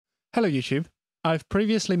Hello YouTube. I've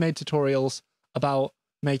previously made tutorials about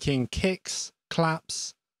making kicks,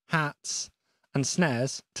 claps, hats, and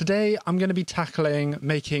snares. Today I'm going to be tackling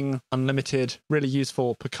making unlimited, really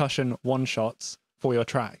useful percussion one-shots for your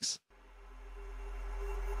tracks.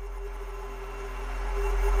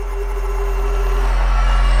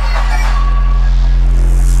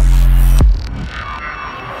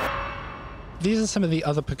 These are some of the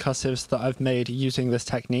other percussives that I've made using this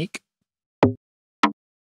technique.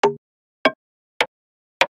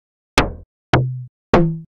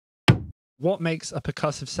 What makes a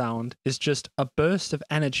percussive sound is just a burst of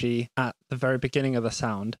energy at the very beginning of the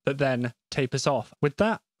sound that then tapers off. With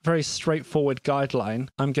that very straightforward guideline,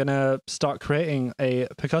 I'm going to start creating a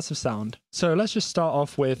percussive sound. So let's just start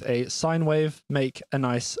off with a sine wave, make a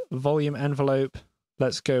nice volume envelope.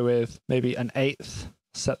 Let's go with maybe an eighth,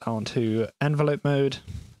 set that onto envelope mode.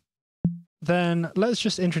 Then let's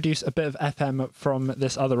just introduce a bit of FM from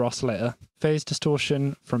this other oscillator. Phase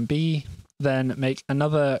distortion from B. Then make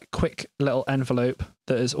another quick little envelope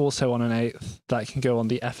that is also on an eighth that can go on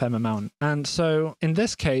the FM amount. And so in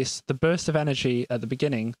this case, the burst of energy at the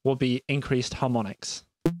beginning will be increased harmonics.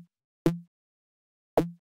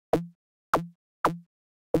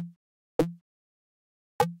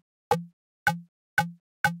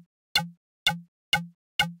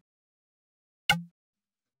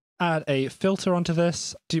 Add a filter onto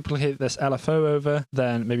this, duplicate this LFO over,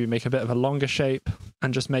 then maybe make a bit of a longer shape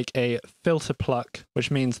and just make a filter pluck,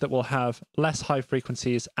 which means that we'll have less high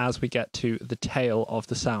frequencies as we get to the tail of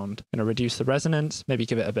the sound. I'm going to reduce the resonance, maybe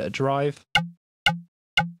give it a bit of drive.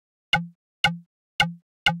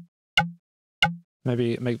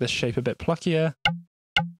 Maybe make this shape a bit pluckier.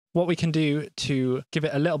 What we can do to give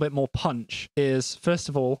it a little bit more punch is, first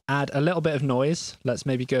of all, add a little bit of noise. Let's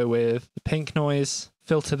maybe go with the pink noise.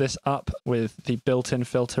 Filter this up with the built-in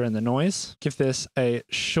filter in the noise. Give this a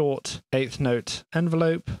short eighth note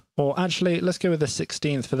envelope. Or actually, let's go with the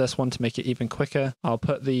 16th for this one to make it even quicker. I'll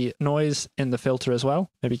put the noise in the filter as well.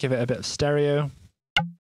 Maybe give it a bit of stereo.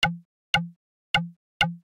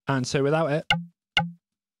 And so without it,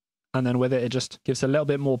 and then with it, it just gives a little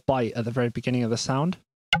bit more bite at the very beginning of the sound.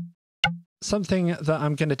 Something that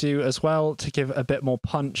I'm going to do as well to give a bit more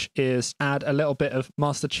punch is add a little bit of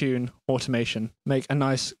master tune automation. Make a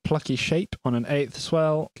nice plucky shape on an eighth as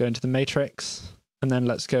well. Go into the matrix, and then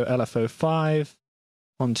let's go LFO 5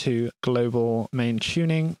 onto global main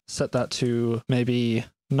tuning. Set that to maybe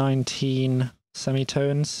 19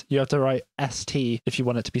 semitones. You have to write ST if you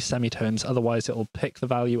want it to be semitones, otherwise it will pick the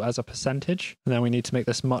value as a percentage. And then we need to make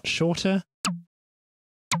this much shorter.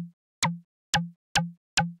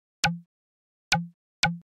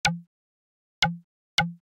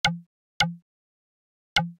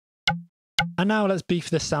 And now let's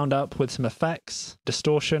beef this sound up with some effects,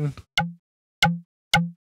 distortion.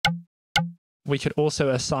 We could also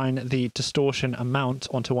assign the distortion amount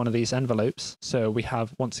onto one of these envelopes. So we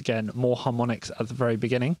have, once again, more harmonics at the very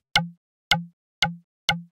beginning.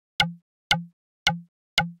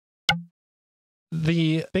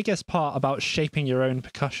 The biggest part about shaping your own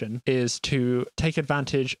percussion is to take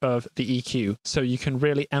advantage of the EQ. So you can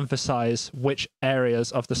really emphasize which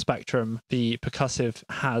areas of the spectrum the percussive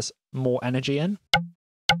has more energy in.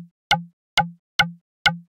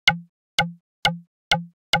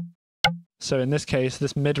 So in this case,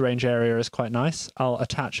 this mid-range area is quite nice. I'll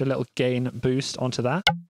attach a little gain boost onto that.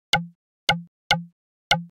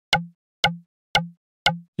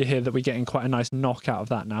 You hear that we're getting quite a nice knock out of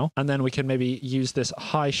that now. And then we can maybe use this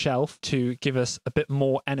high shelf to give us a bit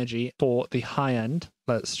more energy for the high end.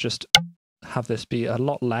 Let's just have this be a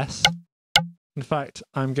lot less. In fact,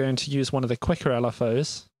 I'm going to use one of the quicker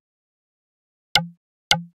LFOs.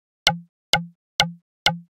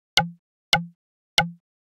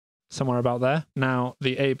 Somewhere about there. Now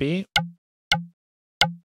the AB.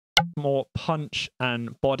 More punch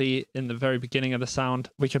and body in the very beginning of the sound.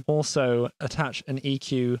 We could also attach an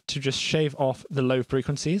EQ to just shave off the low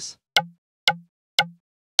frequencies.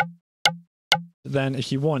 Then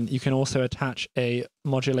if you want, you can also attach a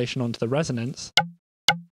modulation onto the resonance.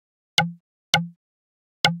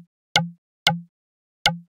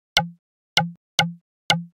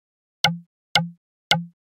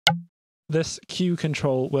 This Q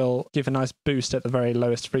control will give a nice boost at the very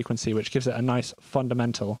lowest frequency, which gives it a nice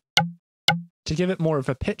fundamental. To give it more of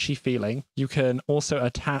a pitchy feeling, you can also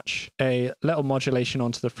attach a little modulation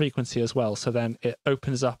onto the frequency as well, so then it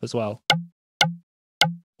opens up as well.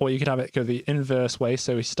 Or you could have it go the inverse way,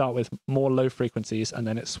 so we start with more low frequencies and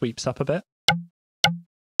then it sweeps up a bit.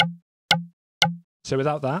 So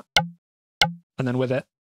without that, and then with it,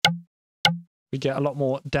 we get a lot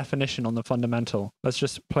more definition on the fundamental. Let's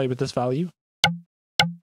just play with this value.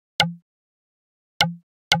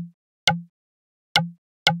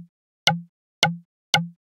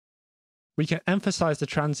 we can emphasize the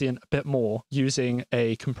transient a bit more using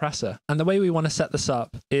a compressor. And the way we want to set this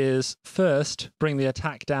up is first bring the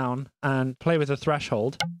attack down and play with the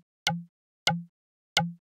threshold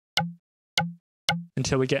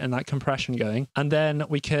until we get in that compression going. And then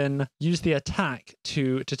we can use the attack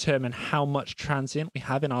to determine how much transient we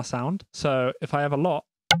have in our sound. So if I have a lot,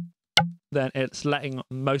 then it's letting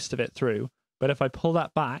most of it through. But if I pull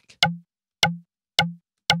that back,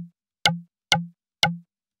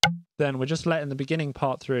 then we're just letting the beginning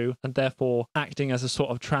part through and therefore acting as a sort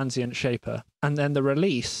of transient shaper. And then the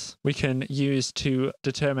release we can use to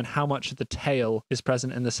determine how much of the tail is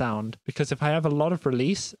present in the sound. Because if I have a lot of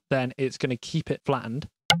release, then it's going to keep it flattened.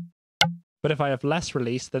 But if I have less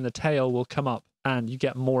release, then the tail will come up and you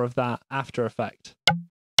get more of that after effect.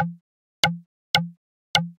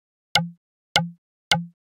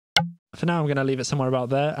 For now, I'm going to leave it somewhere about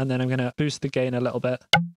there, and then I'm going to boost the gain a little bit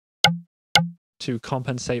to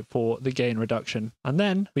compensate for the gain reduction. And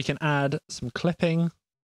then we can add some clipping,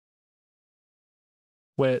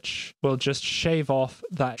 which will just shave off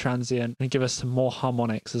that transient and give us some more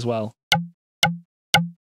harmonics as well.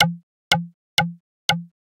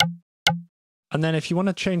 And then if you want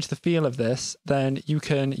to change the feel of this, then you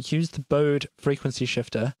can use the bowed frequency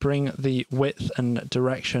shifter, bring the width and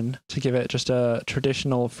direction to give it just a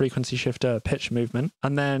traditional frequency shifter pitch movement.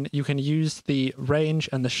 And then you can use the range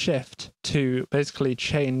and the shift to basically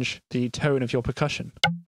change the tone of your percussion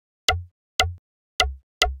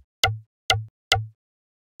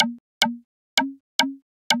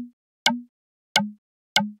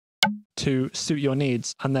to suit your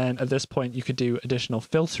needs. And then at this point you could do additional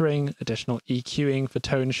filtering, additional EQing for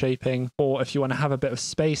tone shaping, or if you want to have a bit of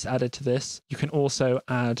space added to this, you can also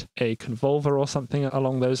add a convolver or something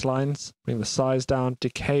along those lines. Bring the size down,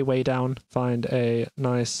 decay way down, find a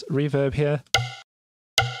nice reverb here.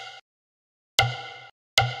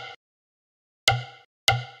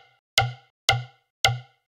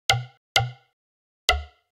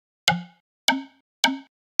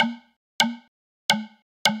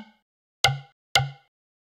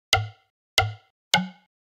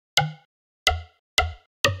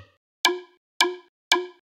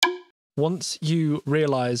 Once you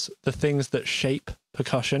realize the things that shape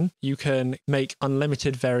percussion, you can make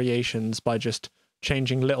unlimited variations by just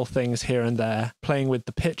changing little things here and there, playing with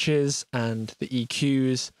the pitches and the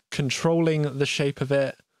EQs, controlling the shape of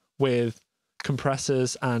it with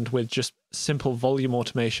compressors and with just simple volume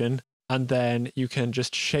automation. And then you can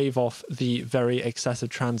just shave off the very excessive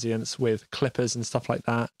transients with clippers and stuff like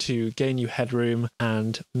that to gain you headroom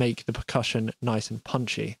and make the percussion nice and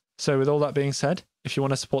punchy. So with all that being said, if you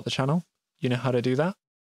want to support the channel, you know how to do that,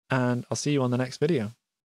 and I'll see you on the next video.